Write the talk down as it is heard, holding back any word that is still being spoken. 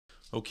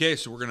Okay,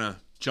 so we're going to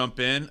jump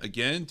in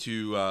again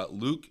to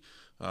Luke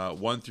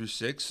 1 through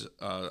 6.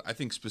 I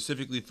think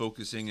specifically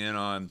focusing in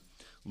on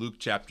Luke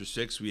chapter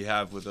 6, we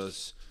have with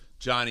us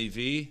Johnny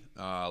V,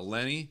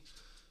 Lenny.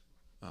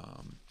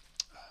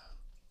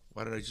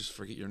 Why did I just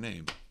forget your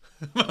name?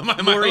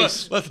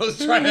 Maurice.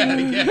 Let's try that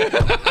again.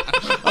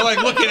 I'm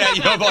like looking at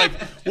you. I'm like,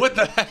 what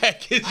the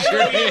heck is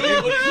your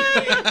name?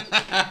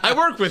 I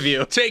work with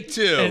you. Take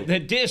two. The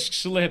disc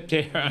slipped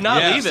here. No,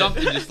 Yeah, leave it.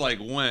 something just like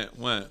went.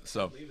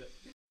 So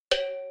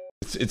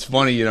it's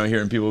funny,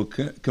 hearing people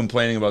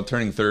complaining about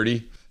turning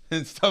 30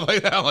 and stuff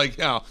like that. I'm like,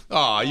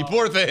 you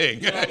poor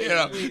thing.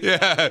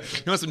 Yeah.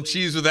 You want some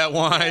cheese with that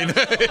wine?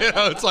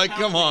 It's like,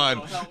 come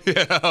on.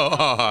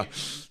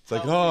 It's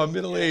like,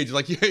 middle age.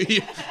 Like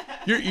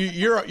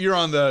you're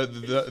on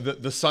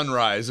the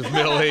sunrise of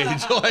middle age.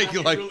 It's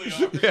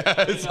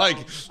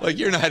like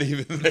you're not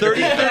even there.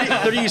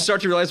 30, you start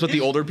to realize what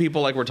the older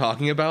people we're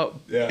talking about,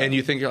 and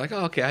you think you're like,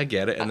 oh, okay, I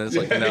get it, and then it's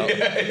like, no,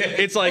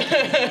 it's like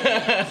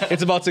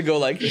it's about to go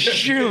like,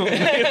 shoo.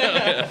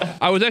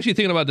 I was actually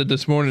thinking about that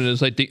this morning.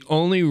 Is like the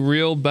only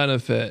real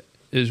benefit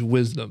is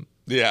wisdom.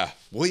 Yeah.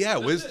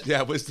 Well,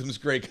 wisdom's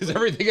great because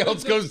everything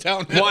else goes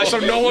downhill. Why? So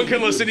no one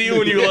can listen to you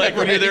when you're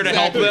there to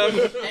help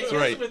them. That's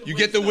right. You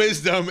get the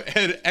wisdom,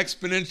 and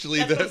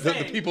exponentially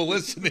the people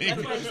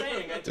listening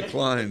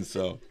decline.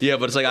 So yeah,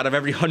 but it's like out of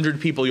every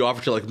 100 people you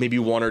offer to, like maybe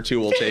one or two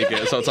will take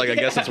it. So it's like I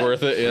guess it's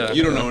worth it. Yeah.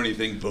 You don't know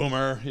anything,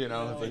 boomer.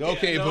 It's like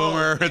okay,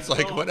 boomer. It's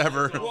like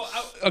whatever.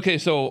 Okay,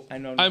 so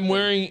I'm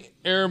wearing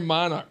Air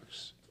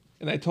Monarchs.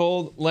 And I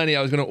told Lenny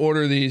I was going to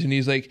order these, and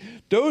he's like,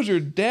 "Those are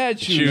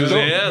dad shoes.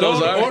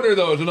 Don't order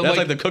those." And I'm That's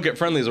like the Cook at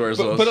Friendly's wears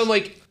those. But I'm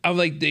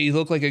like, they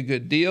look like a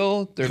good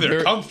deal.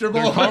 They're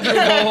comfortable. They're comfortable.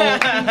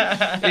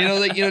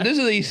 This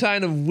is a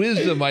sign of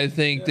wisdom, I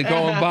think, to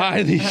go and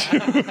buy these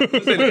shoes.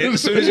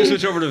 As soon as you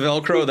switch over to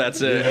Velcro,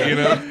 that's it.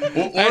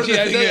 Well, Actually,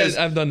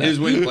 I've done that. Is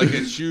when like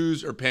it's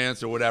shoes or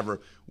pants or whatever.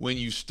 When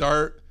you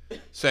start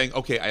saying,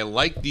 "Okay, I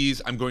like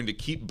these. I'm going to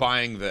keep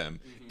buying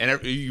them."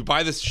 And you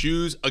buy the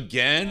shoes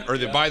again, or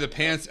they buy the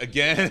pants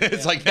again.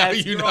 It's like now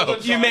you know.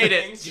 You made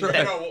it.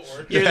 Right.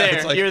 You're there.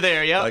 It's like, You're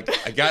there. Yep.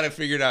 Like I got it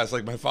figured out. It's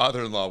like my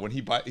father-in-law when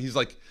he's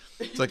like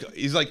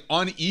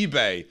on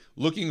eBay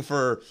looking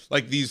for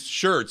like these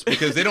shirts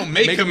because they don't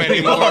make them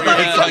anymore.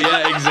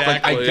 Yeah,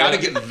 exactly. I gotta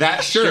get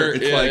that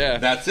shirt. It's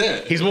that's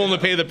it. He's willing to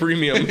pay the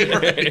premium.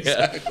 Right,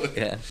 exactly.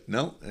 Yeah.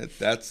 No,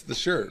 that's the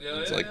shirt.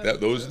 It's like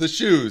that. Those are the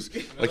shoes.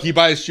 Like he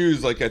buys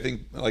shoes. Like I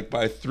think like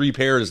buy 3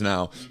 pairs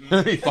now.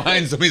 He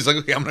finds them. He's like,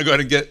 okay, I'm gonna go ahead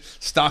and get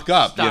stock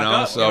up. For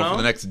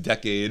the next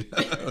decade.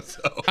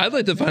 I'd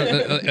like to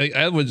find.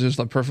 I would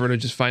just prefer to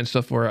just find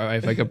stuff where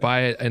if I could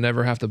buy it, I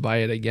never have to buy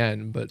it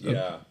again. But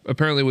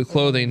apparently with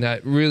clothing,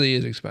 that really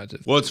is expensive.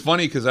 Well, it's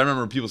funny because I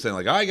remember people saying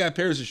like, I got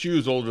pairs of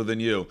shoes older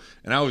than you,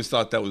 and I always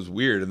thought that was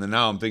weird. And then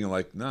now I'm thinking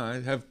like, no, I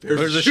have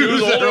pairs of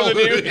shoes older than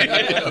you.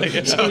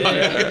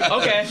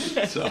 Okay.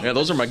 Yeah,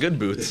 those are my good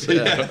boots.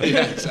 Yeah,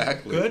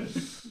 exactly. Good.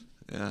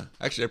 Yeah,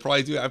 actually, I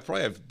probably do. I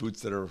probably have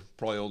boots that are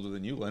probably older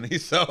than you, Lenny.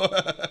 So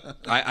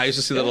I used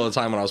to see that all the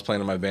time when I was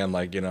playing in my band.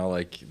 Like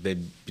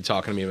they'd be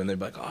talking to me and they'd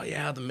be like, "Oh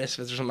yeah, the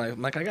Misfits or something."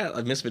 I'm like, I got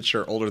a Misfits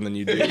shirt older than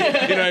you do. You know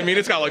what I mean?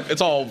 It's got it's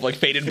all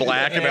faded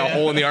black and a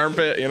hole in the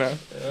armpit.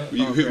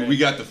 We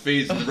got the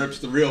fades and the rips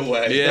the real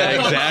way.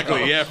 Yeah,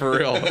 exactly. Yeah, for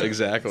real.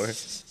 Exactly.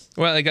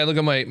 Well, I look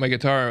at my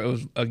guitar. It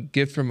was a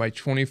gift for my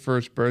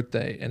 21st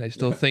birthday, and I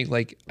still think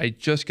I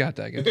just got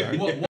that guitar.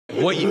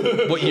 What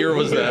year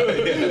was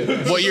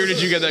that? What year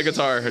did you get that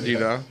guitar? Do you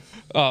know?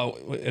 Oh,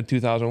 in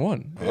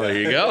 2001. Well, there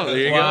you go. There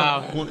you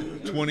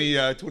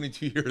go.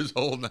 22 years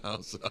old now,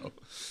 so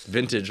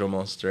vintage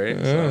almost, right?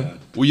 Yeah.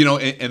 Well,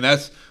 and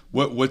that's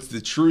what's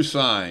the true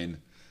sign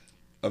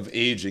of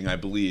aging, I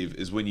believe,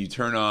 is when you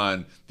turn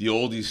on the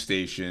oldies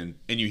station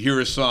and you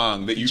hear a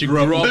song that you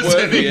grew up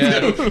listening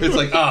to. It's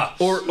like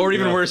or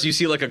even worse, you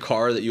see a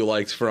car that you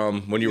liked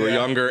from when you were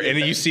younger, and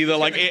you see the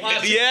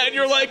and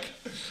you're like,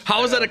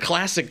 how is that a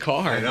classic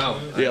car? I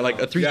know. Yeah, like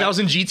a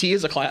 3000 GT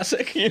is a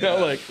classic.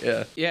 Yeah.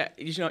 Yeah.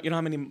 You know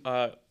how many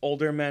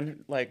older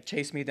men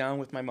chase me down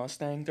with my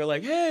Mustang? They're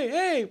like,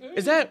 hey,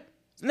 isn't that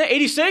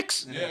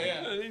 86?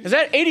 Yeah. Is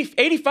that 80,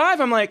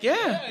 85? I'm like,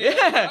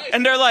 yeah.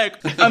 And they're like,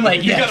 I'm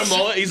like, yes. You got a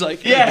mullet? He's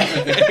like, yeah.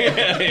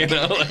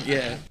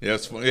 Yeah,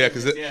 it's funny. Yeah,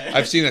 because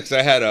I've seen it because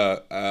I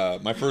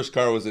had my first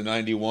car was a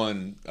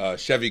 91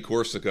 Chevy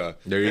Corsica.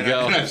 There you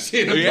go. And I've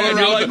seen him go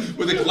around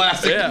with a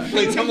classic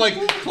plates. I'm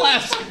like,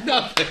 classic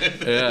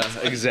nothing. Yeah,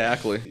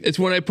 exactly. It's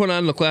when I put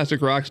on the classic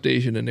rock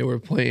station and they were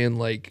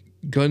playing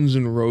Guns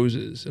N'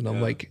 Roses, and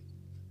I'm like,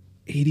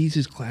 80s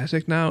is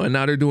classic now, and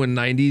now they're doing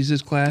 90s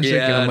is classic.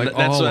 Yeah, and I'm like,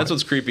 that's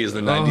what's creepy is the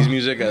 90s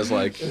music as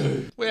Well,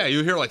 yeah,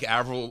 you hear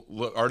Avril,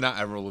 or not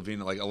Avril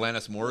Lavigne,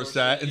 Alanis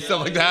Morissette and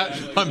stuff like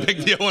that on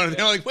Big Deal One, and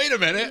they're like, wait a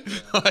minute,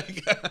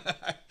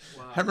 I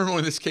remember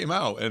when this came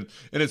out, and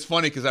it's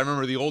funny because I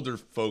remember the older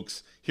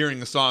folks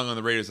hearing the song on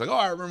the radio. It's like, oh,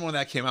 I remember when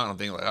that came out. And I'm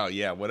thinking oh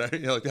yeah, whatever,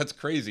 that's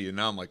crazy. And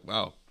now I'm like,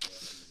 wow,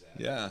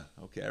 yeah,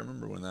 okay, I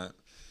remember when that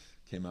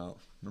came out.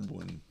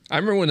 I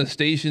remember when the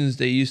stations,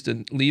 they used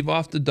to leave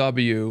off the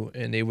W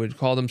and they would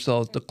call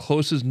themselves the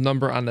closest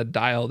number on the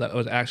dial that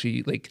was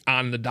actually like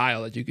on the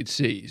dial that you could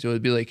see. So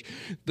it'd be like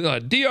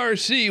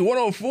DRC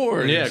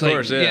 104. Yeah, of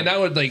course. Yeah. Yeah, that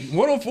would like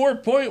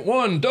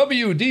 104.1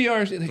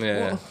 WDRC. Like,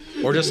 Yeah.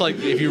 Or just like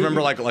if you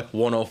remember like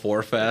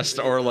 104 Fest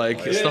or like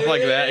stuff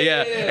like that.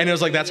 Yeah. And it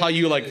was like that's how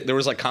you like there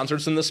was like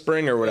concerts in the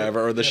spring or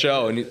whatever or the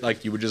show and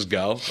like you would just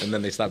go and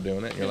then they stopped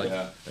doing it. And you're like,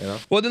 you know.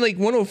 Well, then like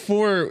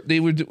 104,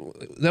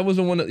 that was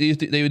the one that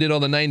they did all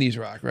the 90s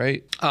rock,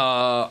 right?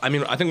 I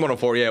mean, I think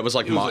 104. Yeah, it was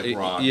like rock.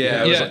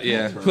 Yeah. It was like,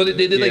 yeah. But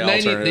they did like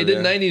 90. They did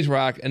alternative, 90s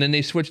rock, and then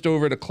they switched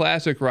over to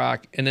classic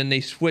rock, and then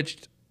they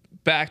switched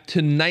back to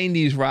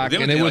 90s rock,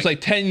 and it was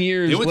like 10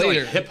 years They went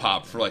later. to like hip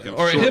hop for like a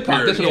Or short hip hop.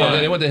 period. That's what it was.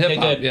 They went to hip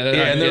hop. did.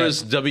 Yeah, and there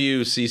was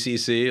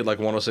WCCC like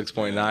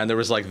 106.9. There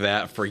was like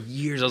that for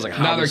years. I was like,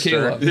 Now they're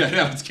Caleb. Yeah,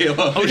 now it's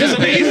Caleb. Which is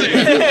amazing.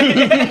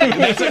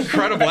 That's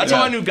incredible. That's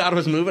how I knew God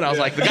was moving. I was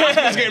like, the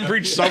gospel's getting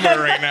preached somewhere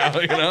right now.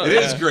 You know, It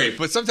is great,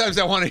 but sometimes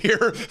I want to hear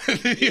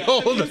the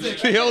old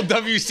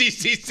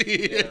WCCC.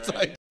 It's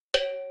like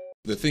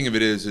the thing of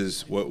it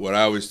is what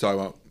I always talk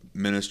about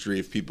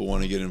ministry. If people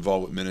want to get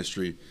involved with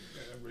ministry,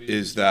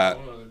 is that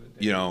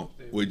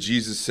what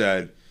Jesus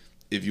said.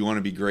 If you want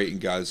to be great in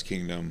God's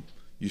kingdom,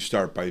 you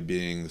start by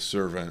being the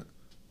servant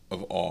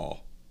of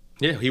all.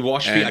 Yeah, he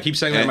washed feet. I keep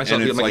saying that to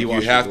myself. And it's I'm like he you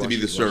washed have feet, to be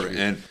the washed feet, washed servant,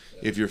 feet. and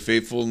if you're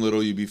faithful in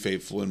little, you be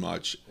faithful in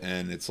much.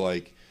 And it's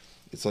like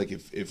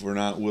if we're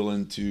not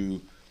willing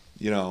to,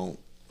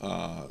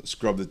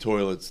 scrub the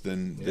toilets,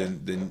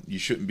 then you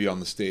shouldn't be on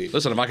the stage.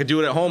 Listen, if I could do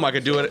it at home, I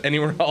could do it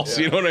anywhere else.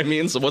 You know what I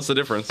mean? So what's the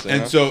difference? you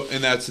know?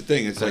 And that's the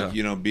thing. It's like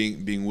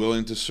being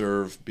willing to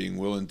serve, being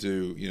willing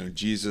to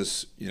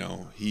Jesus.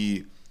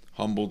 He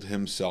humbled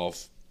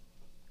himself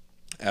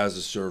as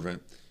a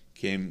servant,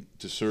 came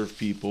to serve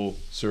people,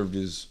 served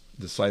his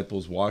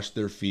disciples, washed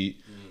their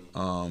feet,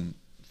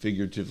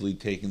 figuratively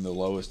taking the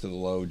lowest of the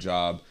low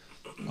job,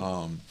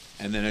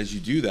 and then as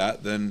you do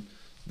that, then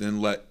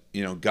let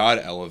God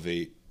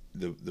elevate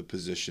the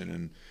position,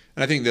 and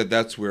I think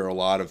that's where a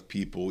lot of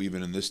people,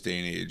 even in this day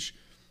and age,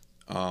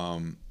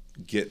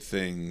 get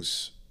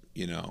things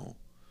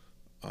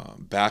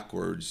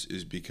backwards,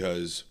 is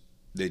because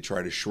they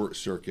try to short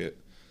circuit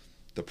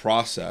the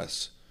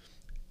process,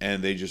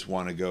 and they just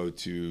want to go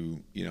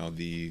to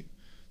the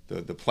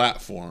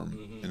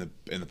platform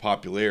and the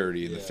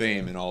popularity and the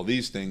fame and all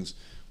these things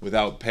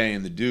without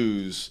paying the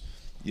dues,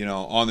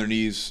 on their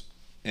knees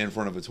in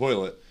front of a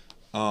toilet.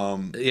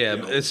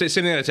 It's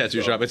sitting at a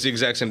tattoo shop. It's the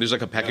exact same. There's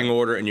like a pecking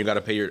order, and you got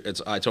to pay your.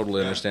 I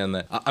totally understand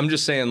that. I'm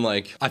just saying,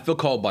 like, I feel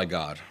called by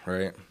God,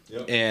 right?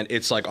 Yep. And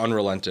it's like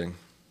unrelenting,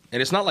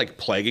 and it's not like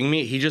plaguing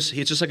me. He's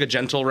just like a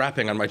gentle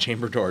rapping on my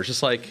chamber door. It's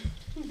just like,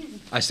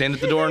 I stand at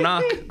the door and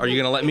knock. Are you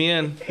gonna let me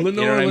in? Lenore, you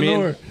know what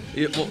Lenore. I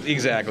mean? Well,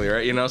 exactly,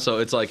 right? So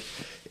it's like,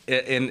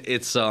 and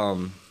it's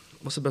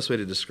what's the best way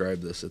to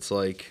describe this? It's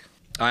like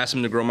I asked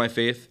him to grow my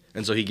faith,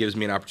 and so he gives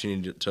me an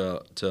opportunity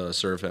to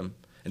serve him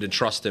and to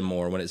trust him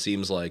more when it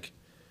seems like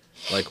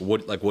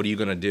what are you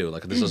gonna do?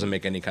 Like, this doesn't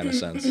make any kind of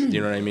sense. Do you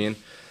know what I mean?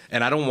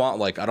 And I don't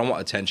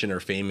want attention or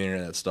fame or any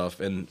of that stuff.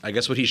 And I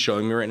guess what he's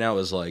showing me right now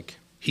is like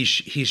he's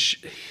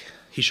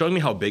showing me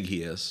how big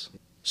he is.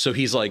 So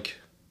he's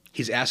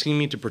asking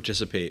me to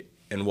participate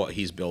in what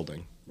he's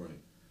building. Right.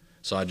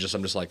 So I'm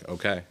just like,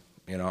 okay.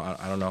 I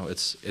don't know.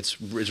 It's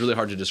really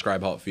hard to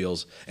describe how it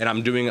feels, and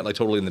I'm doing it like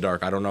totally in the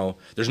dark. I don't know.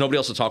 There's nobody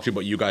else to talk to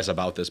but you guys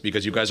about this,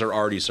 because you guys are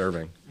already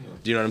serving. Yeah.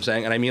 Do you know what I'm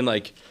saying? And I mean,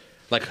 like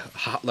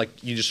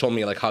you just told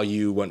me like how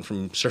you went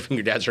from serving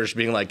your dad's church to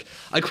being like,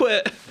 I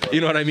quit. Right. You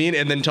know what I mean?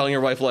 And then telling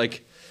your wife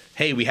like,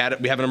 hey, we have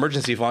an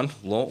emergency fund.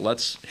 Well,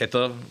 let's hit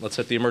the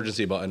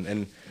emergency button.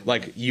 And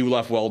like you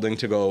left welding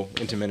to go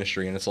into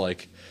ministry, and it's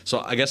like, so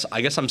I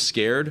guess I'm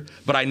scared,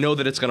 but I know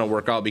that it's gonna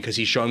work out because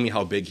he's showing me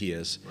how big he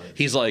is. Right.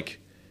 He's like,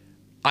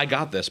 I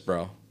got this,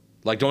 bro.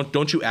 Like,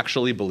 don't you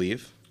actually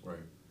believe? Right.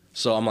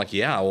 So I'm like,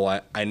 yeah,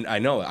 well, I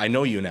know it. I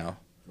know you now.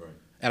 Right.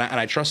 And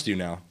I trust you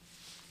now.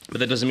 But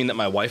that doesn't mean that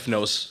my wife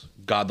knows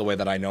God the way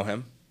that I know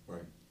him.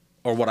 Right.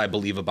 Or what I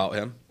believe about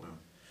him. Wow.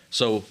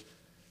 So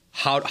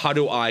how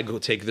do I go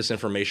take this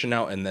information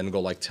now and then go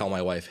like tell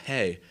my wife,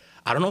 hey,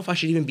 I don't know if I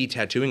should even be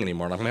tattooing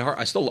anymore. Like, my heart,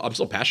 I'm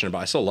still passionate about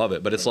it. I still love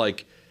it, but it's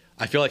like,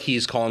 I feel like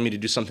he's calling me to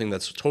do something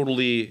that's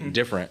totally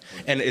different.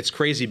 And it's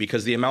crazy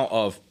because the amount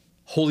of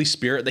Holy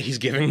Spirit that he's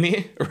giving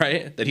me,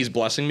 right, that he's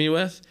blessing me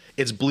with,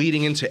 it's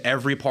bleeding into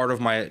every part of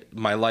my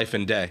life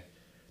and day.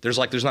 There's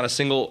not a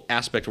single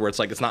aspect where it's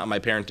like, it's not in my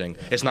parenting,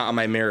 it's not in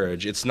my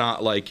marriage, it's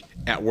not like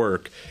at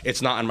work,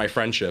 it's not in my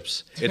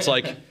friendships. It's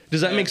like,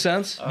 does that make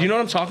sense? Do you know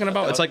what I'm talking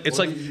about?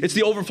 It's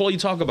the overflow you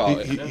talk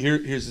about.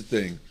 Here's the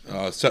thing.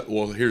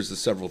 Here's the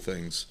several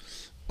things.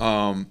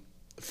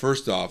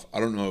 First off, I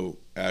don't know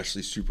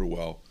Ashley super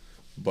well,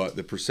 but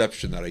the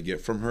perception that I get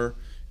from her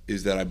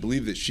is that I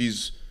believe that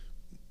she's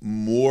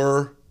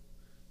more,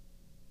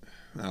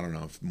 I don't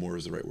know if more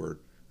is the right word.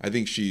 I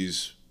think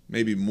she's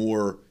maybe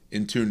more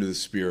in tune to the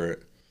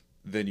Spirit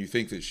than you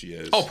think that she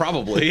is. Oh,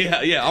 probably.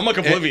 Yeah. I'm like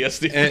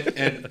oblivious. And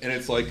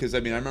it's like, because I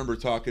remember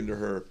talking to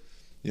her,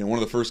 one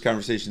of the first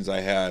conversations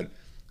I had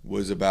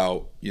was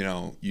about, you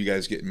know, you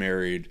guys getting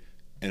married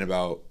and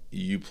about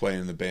you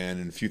playing in the band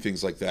and a few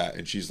things like that.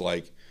 And she's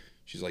like,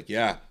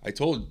 yeah, I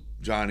told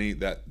Johnny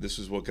that this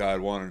is what God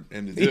wanted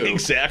him to do.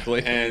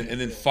 Exactly. And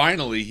then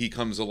finally he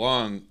comes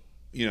along,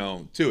 you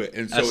know, to it.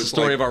 And so That's it's the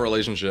story like, of our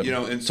relationship. you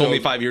know, and told so- me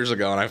 5 years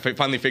ago, and I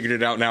finally figured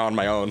it out now on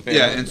my own.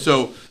 Yeah, and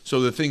so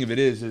the thing of it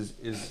is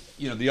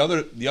you know, the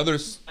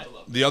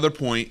other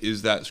point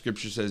is that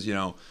Scripture says, you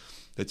know,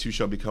 that two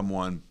shall become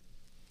one,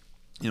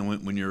 you know,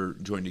 when you're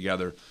joined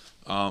together,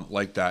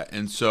 like that.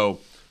 And so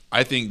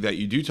I think that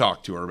you do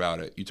talk to her about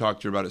it. You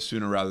talk to her about it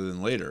sooner rather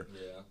than later. Yeah.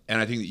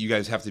 And I think that you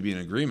guys have to be in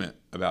agreement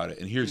about it.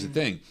 And here's the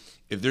thing: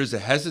 if there's a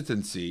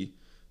hesitancy,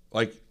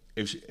 like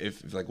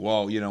if like,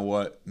 well, you know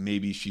what,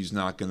 maybe she's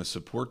not going to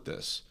support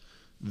this,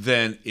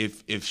 then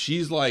if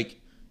she's like,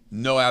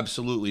 no,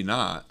 absolutely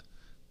not,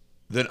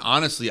 then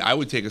honestly, I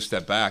would take a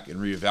step back and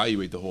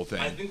reevaluate the whole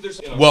thing. I think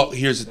there's. Well,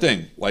 here's the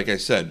thing. Like I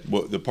said,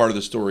 the part of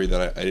the story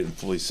that I didn't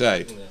fully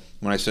say,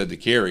 when I said to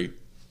Carrie,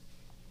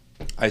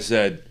 I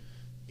said,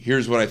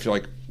 here's what I feel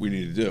like we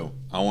need to do.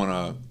 I want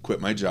to quit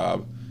my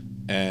job,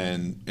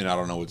 and I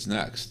don't know what's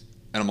next.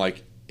 And I'm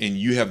like, and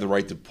you have the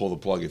right to pull the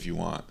plug if you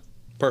want.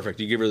 Perfect.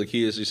 You give her the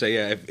keys. You say,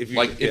 yeah. If you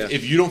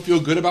if you don't feel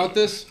good about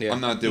this, yeah.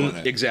 I'm not doing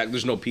it. Exactly.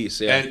 There's no peace.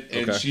 Yeah.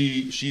 And okay.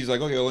 she's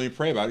like, okay, well, let me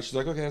pray about it. She's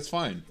like, okay, that's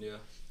fine. Yeah.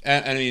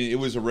 And I mean, it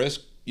was a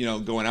risk, you know,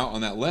 going out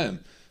on that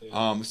limb.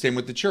 Yeah. Same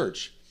with the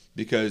church,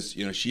 because,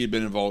 you know, she had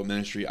been involved in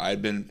ministry. I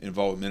had been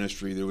involved in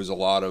ministry. There was a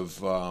lot of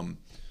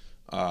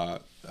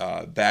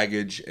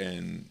baggage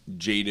and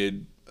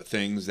jaded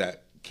things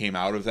that came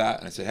out of that.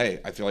 And I said,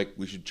 hey, I feel like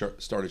we should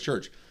start a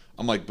church.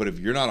 I'm like, but if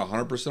you're not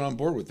 100% on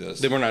board with this,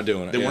 then we're not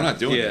doing it. Then we're not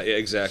doing it. Yeah,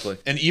 exactly.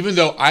 And even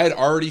though I had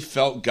already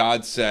felt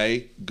God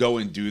say, go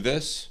and do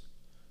this,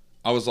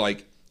 I was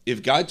like,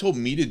 if God told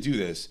me to do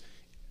this,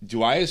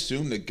 do I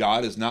assume that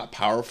God is not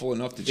powerful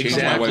enough to change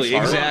my wife's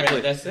heart?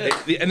 Exactly. That's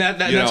it. And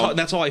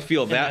that's how I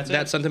feel.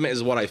 That sentiment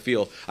is what I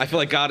feel. I feel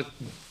like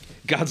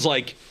God's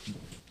like,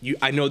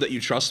 I know that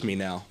you trust me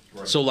now.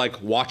 Right. So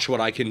like, watch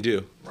what I can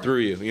do through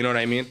you. You know what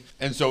I mean?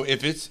 And so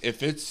if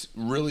it's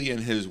really in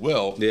His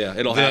will, yeah,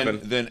 it'll happen.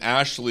 Then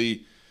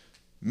Ashley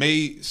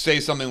may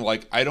say something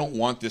like, I don't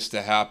want this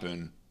to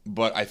happen,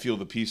 but I feel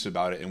the peace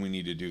about it, and we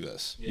need to do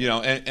this. Yeah. You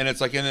know, and it's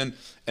like, and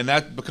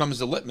that becomes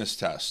the litmus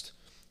test,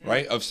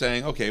 right? Of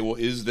saying, okay, well,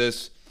 is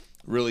this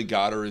really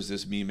God, or is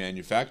this me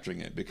manufacturing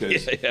it?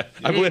 Because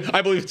I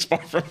believe it's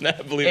far from that.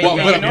 But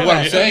what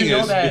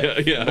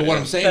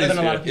I'm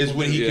saying is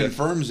when He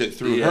confirms it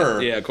through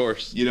her, yeah, of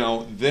course, you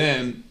know,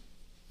 then,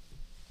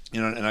 you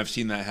know, and I've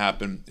seen that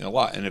happen a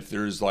lot. And if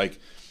there's like,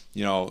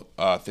 you know,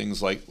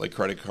 things like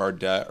credit card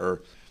debt,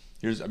 or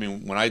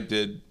when I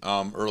did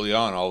early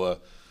on all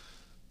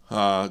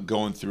the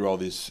going through all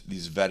these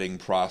vetting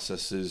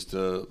processes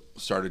to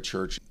start a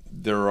church,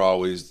 there are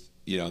always,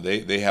 you know,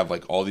 they have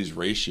like all these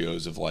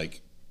ratios of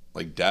like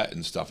debt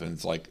and stuff, and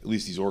it's like, at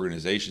least these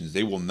organizations,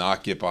 they will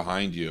not get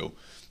behind you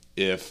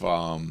if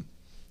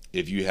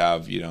you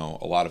have, you know,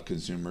 a lot of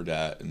consumer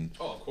debt and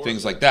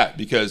things like that,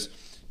 because,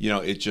 you know,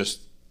 it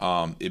just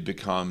it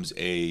becomes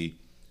a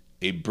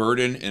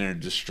burden and a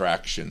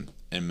distraction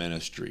in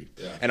ministry.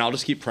 Yeah. And I'll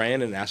just keep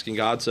praying and asking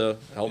God to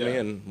help me,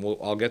 and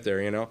I'll get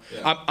there, you know.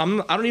 Yeah. I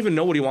don't even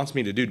know what He wants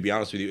me to do, to be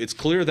honest with you. It's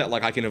clear that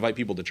like I can invite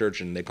people to church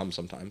and they come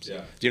sometimes.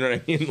 Yeah. Do you know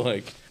what I mean?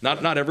 Like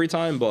not every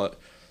time, but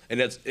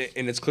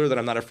it's clear that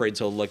I'm not afraid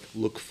to like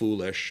look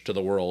foolish to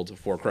the world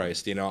for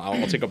Christ. You know,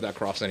 I'll take up that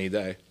cross any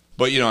day.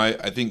 But you know,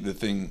 I think the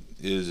thing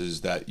is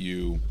that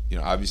you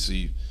know,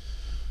 obviously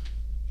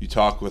you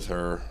talk with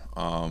her,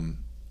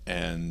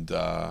 and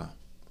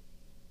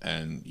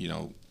you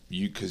know,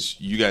 because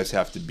you guys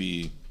have to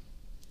be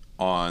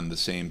on the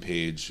same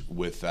page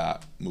with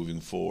that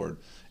moving forward,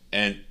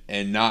 and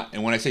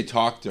when I say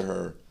talk to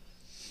her,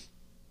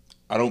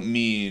 I don't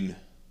mean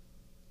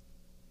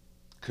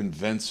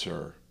convince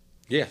her.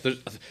 Yeah,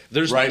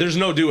 there's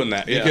no doing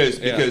that.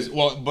 Because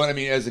well, but I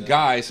mean, as a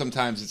guy,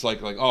 sometimes it's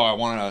like oh, I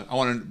want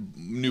a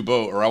new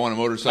boat, or I want a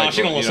motorcycle. Oh,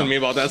 she don't listen to me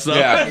about that stuff.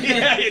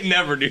 Yeah,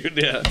 never, dude.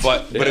 Yeah,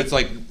 but it's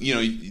like, you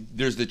know,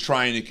 there's the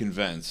trying to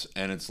convince,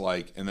 and it's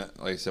like, and that,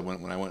 like I said,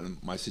 when I went in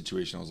my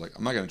situation, I was like,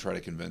 I'm not going to try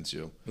to convince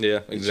you. Yeah,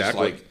 it's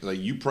exactly. Just like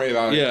you pray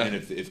about it, and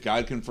if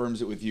God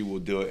confirms it with you, we'll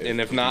do it.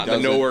 And if not,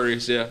 then no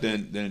worries. Yeah.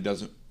 Then it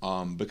doesn't.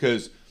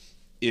 Because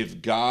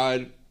if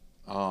God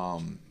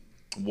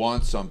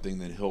wants something,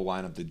 then He'll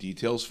line up the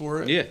details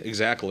for it. Yeah,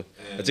 exactly.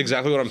 That's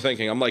exactly what I'm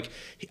thinking. I'm like,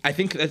 I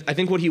think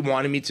what He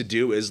wanted me to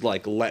do is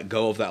like let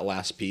go of that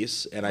last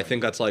piece, and I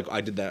think that's like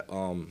I did that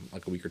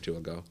like a week or two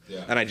ago.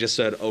 Yeah. And I just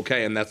said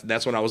okay, and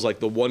that's when I was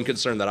like, the one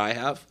concern that I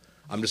have,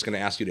 I'm just going to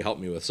ask you to help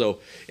me with. So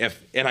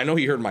and I know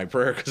He heard my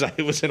prayer because I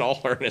was in all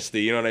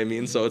earnesty, you know what I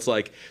mean? So it's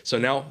like, so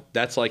now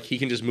that's like He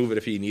can just move it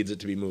if He needs it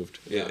to be moved.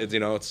 Yeah. You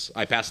know,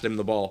 I passed Him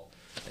the ball.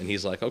 And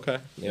He's like, okay,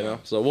 you know.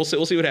 So we'll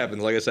see what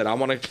happens. Like I said, I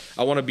want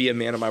to be a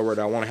man of my word.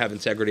 I want to have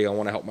integrity. I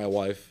want to help my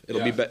wife.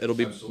 It'll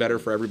be better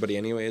for everybody,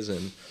 anyways.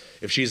 And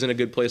if she's in a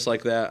good place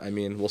like that, I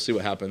mean, we'll see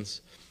what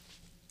happens.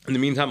 In the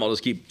meantime, I'll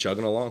just keep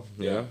chugging along.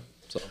 You know?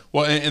 So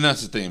Well, and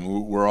that's the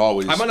thing. We're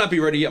always. I might not be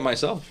ready yet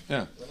myself.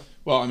 Yeah.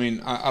 Well, I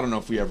mean, I don't know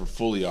if we ever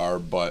fully are,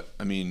 but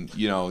I mean,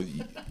 you know,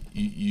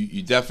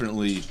 you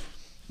definitely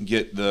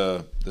get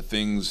the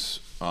things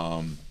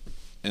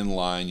in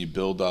line. You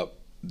build up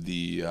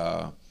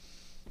the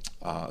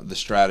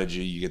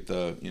strategy. You get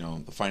the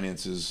the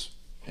finances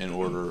in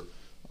order.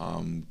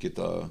 Get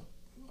the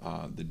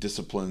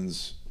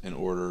disciplines in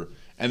order,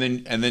 and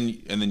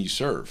then you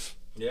serve.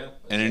 Yeah.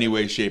 In any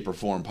way, shape, or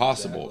form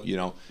possible.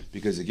 Exactly.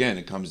 Because again,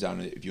 it comes down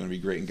to if you want to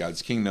be great in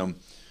God's kingdom.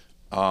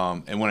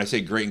 And when I say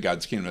great in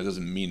God's kingdom, that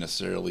doesn't mean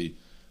necessarily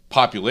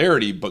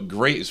popularity, but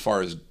great as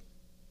far as,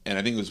 and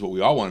I think this is what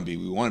we all want to be.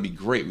 We want to be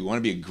great. We want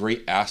to be a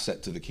great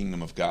asset to the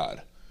kingdom of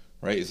God,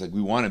 right? It's like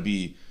we want to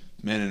be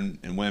men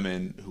and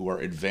women who are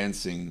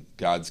advancing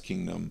God's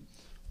kingdom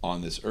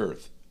on this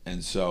earth.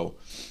 And so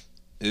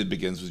it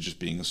begins with just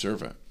being a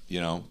servant,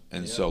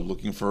 and so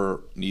looking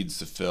for needs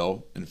to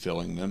fill and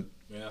filling them.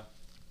 Yeah.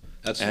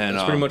 That's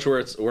pretty much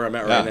where I'm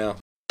at right now.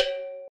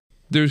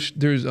 There's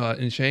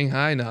in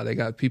Shanghai now, they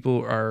got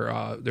people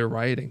they're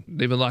rioting.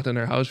 They've been locked in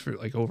their house for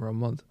like over a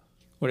month.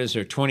 What is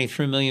there,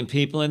 23 million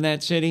people in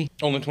that city?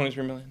 Only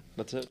 23 million.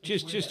 That's it.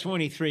 Just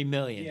 23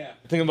 million. Yeah.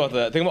 Think about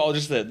that. Think about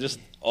just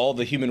all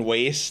the human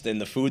waste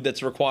and the food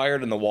that's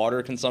required and the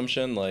water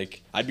consumption.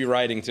 Like, I'd be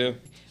rioting too.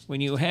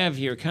 When you have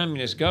your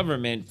communist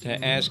government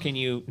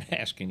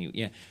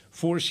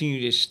forcing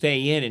you to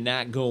stay in and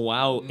not go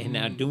out and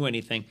not do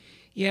anything,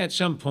 at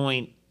some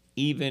point,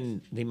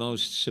 even the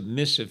most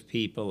submissive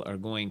people are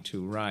going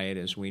to riot,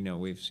 as we know.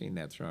 We've seen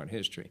that throughout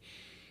history.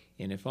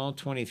 And if all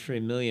 23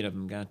 million of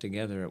them got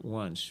together at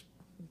once,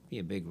 it'd be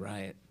a big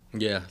riot.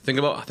 Yeah, think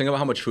about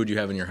how much food you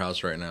have in your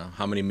house right now.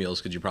 How many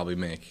meals could you probably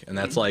make? And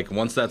that's like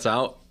once that's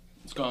out,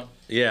 it's gone.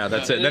 Yeah,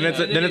 that's it. Then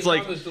it's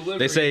like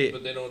they say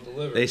but they don't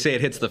deliver. They say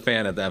it hits the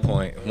fan at that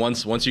point.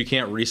 Once you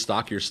can't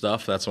restock your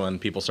stuff, that's when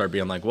people start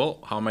being like, well,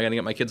 how am I gonna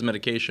get my kids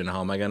medication?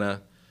 How am I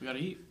gonna We gotta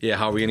eat. Yeah,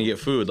 how are we gonna get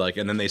food? Like,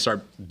 and then they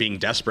start being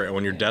desperate. And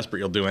when you're desperate,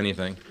 you'll do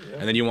anything.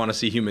 And then you want to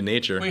see human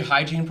nature. Wait,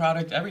 hygiene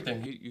product,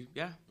 everything.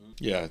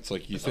 Yeah, it's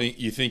like you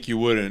think you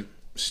wouldn't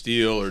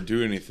steal or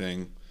do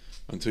anything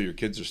until your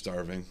kids are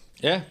starving.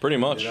 Yeah, pretty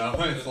much.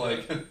 It's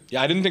like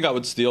Yeah, I didn't think I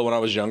would steal when I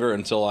was younger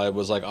until I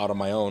was like out on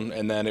my own,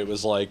 and then it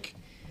was like,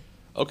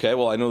 okay,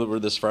 well I know where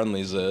this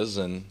Friendly's is,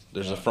 and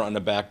there's a front and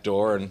a back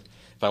door, and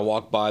if I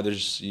walk by,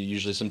 there's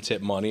usually some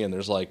tip money, and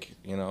there's like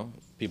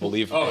people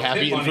leave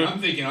half-eaten food. I'm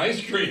thinking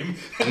ice cream.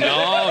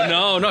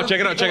 No. Check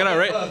it out.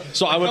 Right.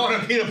 So I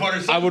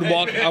would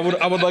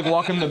like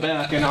walk in the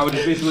back, and I would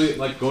just basically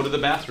like go to the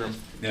bathroom.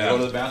 Yeah. Go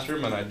to the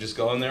bathroom, and I'd just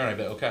go in there, and I'd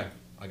be like, okay,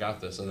 I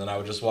got this. And then I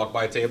would just walk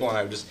by a table, and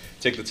I would just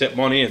take the tip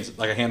money and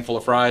like a handful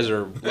of fries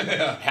or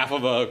half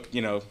of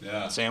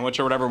a sandwich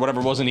or whatever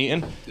wasn't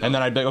eaten, and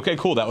then I'd be like, okay,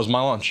 cool, that was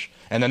my lunch.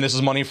 And then this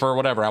is money for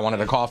whatever I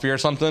wanted, a coffee or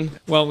something.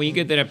 Well, when you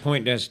get to that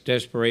point,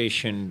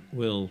 desperation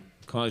will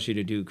cause you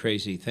to do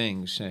crazy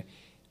things.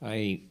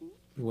 I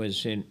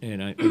was in,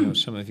 and I know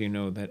some of you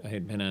know that I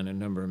had been on a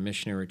number of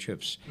missionary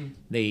trips.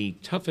 The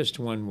toughest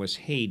one was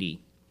Haiti.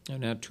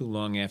 Not too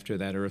long after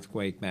that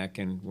earthquake back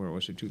in, where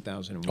was it,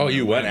 2001? Oh,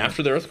 you went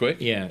after the earthquake?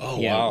 Yeah. Oh,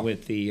 yeah, wow.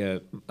 with the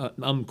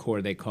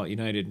UMCOR, they call it,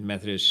 United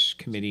Methodist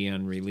Committee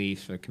on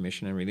Relief,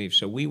 Commission on Relief.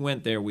 So we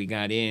went there, we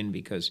got in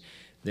because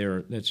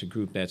that's a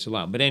group that's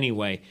allowed. But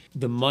anyway,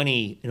 the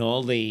money and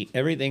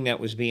everything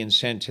that was being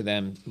sent to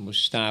them was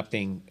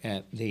stopping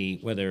at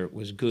whether it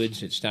was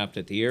goods, it stopped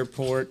at the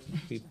airport.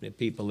 The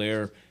people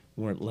there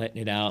weren't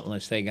letting it out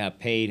unless they got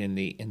paid, and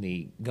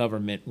the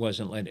government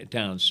wasn't letting it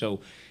down.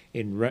 So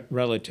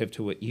relative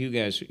to what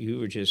you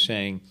were just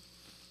saying,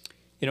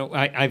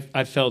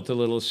 I felt a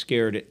little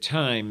scared at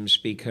times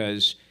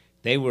because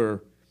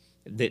no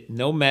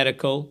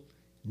medical,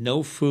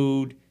 no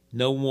food,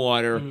 no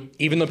water.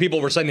 Even though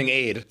people were sending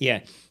aid. Yeah,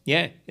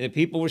 the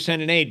people were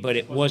sending aid, but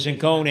it wasn't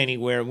going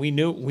anywhere. We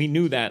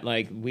knew that.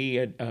 Like, we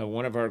had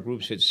one of our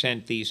groups had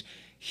sent these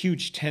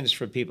huge tents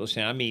for people.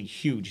 I mean,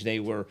 huge. They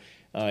were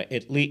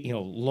at least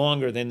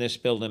longer than this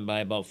building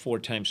by about 4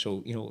 times.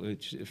 So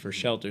it's for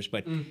shelters,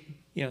 but.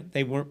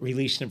 They weren't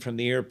releasing them from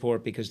the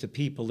airport because the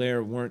people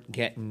there weren't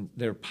getting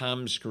their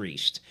palms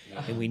greased,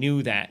 and we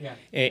knew that.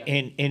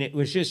 And it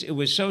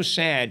was so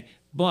sad.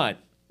 But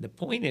the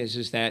point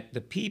is that the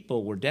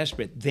people were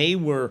desperate. They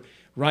were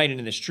riding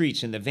in the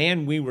streets. In the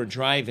van we were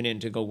driving in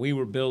to go, we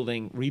were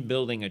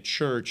rebuilding a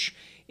church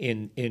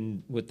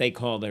in what they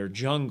call their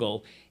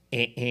jungle,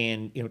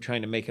 and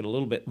trying to make it a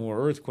little bit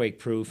more earthquake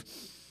proof.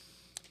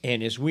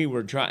 And as we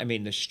were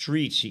driving, the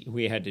streets,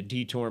 we had to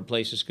detour in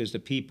places because the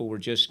people were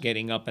just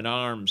getting up in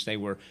arms. There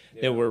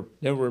were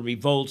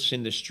revolts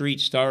in the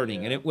streets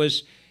starting, and it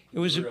was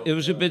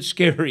a bit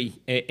scary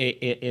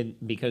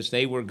because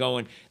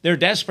they're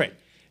desperate,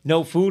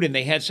 no food, and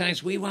they had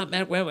signs, we want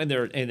that, well, and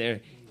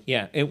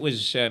it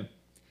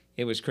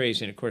was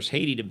crazy. And of course,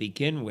 Haiti to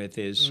begin with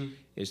is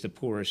the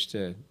poorest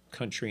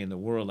country in the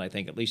world, I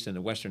think, at least in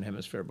the Western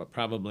Hemisphere, but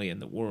probably in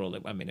the world.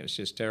 I mean, it was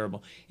just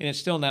terrible. And it's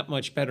still not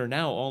much better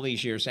now, all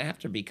these years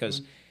after,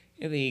 because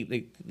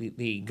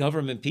the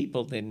government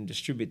people didn't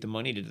distribute the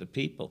money to the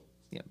people.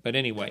 Yeah, but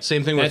anyway,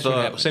 Same thing that's with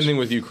what happens. same thing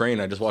with Ukraine.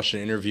 I just watched an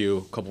interview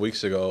a couple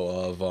weeks ago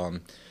of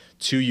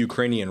 2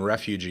 Ukrainian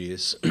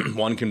refugees.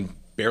 One can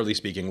barely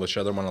speak English,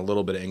 the other one a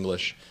little bit of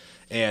English,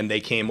 and they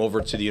came over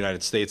to the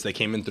United States. They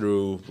came in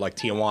through like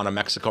Tijuana,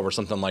 Mexico, or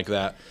something like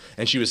that.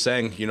 And she was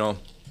saying, you know,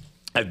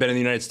 I've been in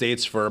the United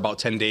States for about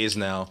 10 days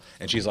now.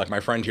 And she's like, my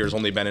friend here has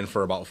only been in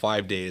for about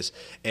 5 days.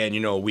 And,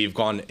 you know, we've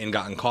gone and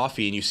gotten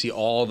coffee, and you see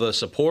all the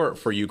support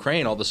for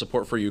Ukraine,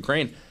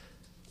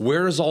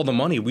 Where is all the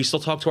money? We still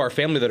talk to our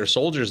family that are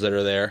soldiers that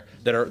are there,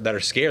 that are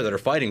scared, that are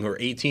fighting, who are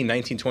 18,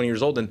 19, 20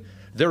 years old. And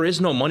there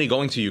is no money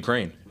going to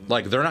Ukraine.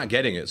 Like, they're not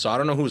getting it. So I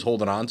don't know who's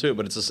holding on to it,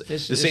 but it's the same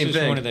This thing. is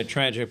one of the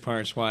tragic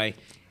parts why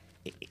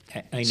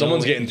I know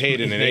Someone's getting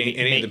paid and it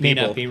ain't the may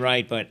people. not be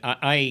right, but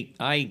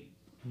I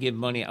give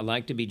money. I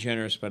like to be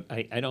generous, but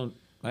I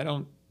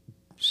don't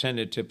send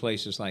it to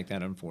places like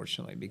that,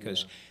 unfortunately,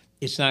 because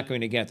it's not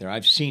going to get there.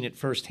 I've seen it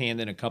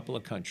firsthand in a couple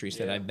of countries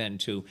that I've been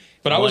to.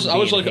 But I was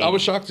Haiti.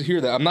 shocked to hear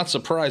that. I'm not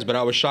surprised, but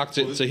I was shocked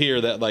to hear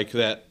that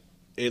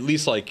at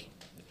least like,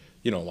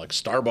 you know, like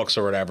Starbucks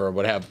or whatever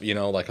would have, you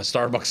know, like a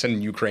Starbucks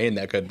in Ukraine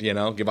that could, you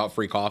know, give out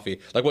free coffee,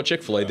 like what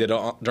Chick-fil-A did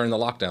during the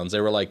lockdowns.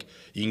 They were like,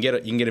 you can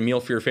get a meal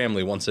for your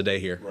family once a day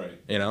here, Right.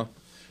 You know.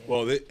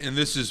 Well, and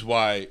this is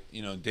why,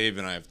 you know, Dave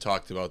and I have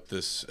talked about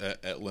this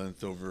at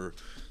length over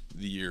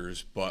the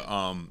years. But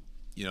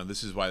you know,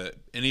 this is why that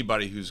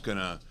anybody who's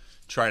gonna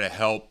try to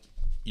help,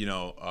 you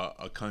know,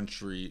 a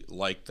country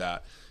like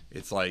that,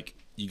 it's like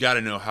you got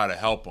to know how to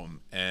help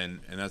them, and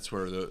that's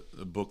where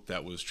the book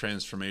that was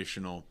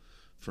transformational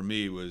for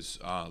me was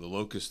The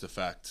Locust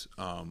Effect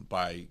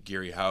by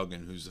Gary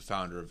Haugen, who's the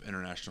founder of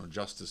International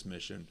Justice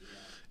Mission,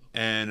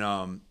 and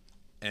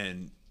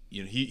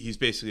you know, he's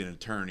basically an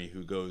attorney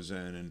who goes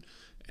in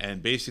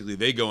and basically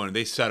they go in and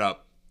they set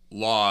up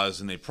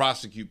laws and they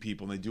prosecute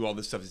people and they do all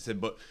this stuff. He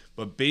said,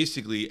 but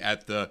basically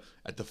at the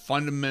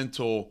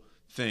fundamental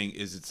thing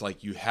is it's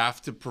like you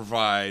have to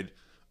provide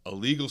a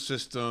legal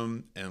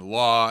system and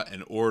law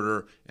and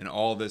order and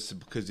all this,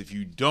 because if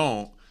you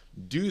don't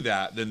do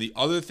that, then the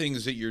other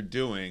things that you're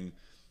doing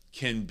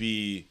can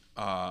be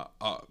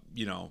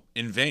you know,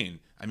 in vain.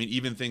 I mean,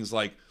 even things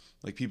like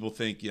people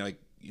think, you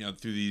know,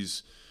 through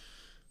these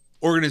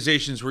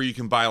organizations where you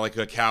can buy like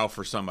a cow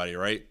for somebody,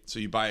 right? So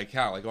you buy a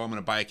cow, like, oh, I'm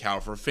going to buy a cow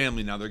for a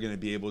family. Now they're going to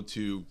be able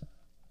to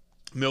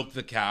milk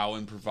the cow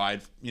and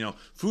provide, you know,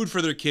 food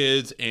for their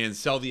kids and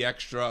sell the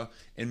extra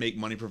and make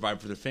money, provide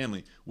for their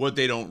family. What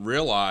they don't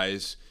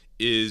realize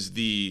is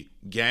the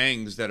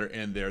gangs that are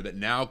in there that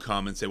now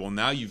come and say, well,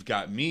 now you've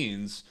got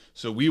means,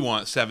 so we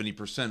want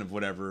 70% of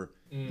whatever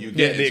you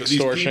get. The And so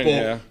extortion, these people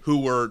yeah. who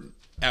were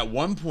at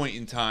one point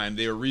in time,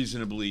 they were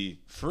reasonably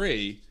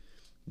free,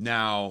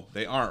 now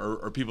they aren't.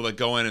 Or people that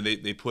go in and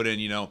they put in,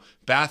 you know,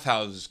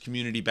 bathhouses,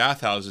 community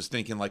bathhouses,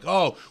 thinking like,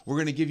 oh, we're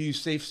going to give you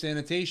safe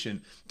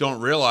sanitation.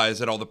 Don't realize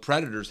that all the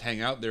predators hang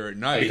out there at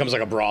night. It becomes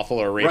like a brothel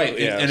or a rape, right,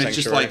 yeah, and it's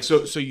just sanctuary.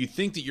 like so you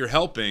think that you're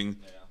helping,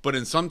 but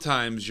in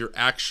sometimes you're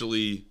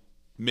actually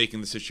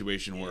making the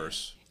situation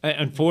worse.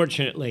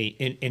 Unfortunately,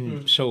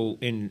 in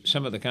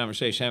some of the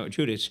conversation I had with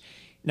Judah, it's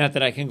not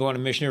that I can go on a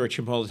missionary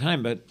trip all the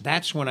time, but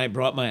that's when I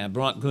brought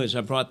goods,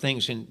 I brought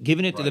things and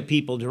giving it to the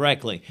people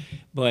directly.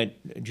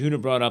 But Judah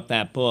brought up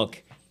that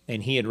book,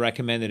 and he had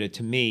recommended it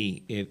to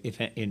me.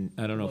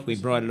 I don't know if we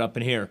brought it up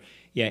in here.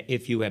 Yeah,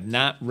 if you have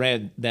not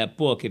read that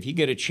book, if you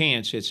get a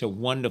chance, it's a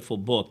wonderful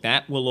book.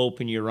 That will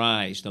open your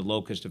eyes, The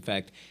Locust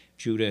Effect.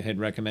 Judah had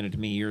recommended to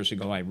me years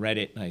ago. I read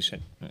it, and I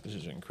said, this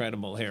is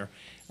incredible here.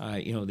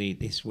 You know,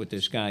 what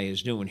this guy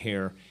is doing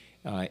here,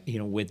 you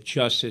know, with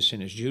justice,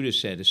 and as Judah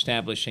said,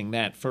 establishing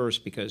that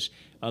first, because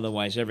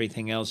otherwise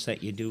everything else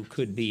that you do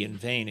could be in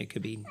vain. It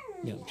could be,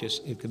 you know,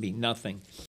 it could be nothing.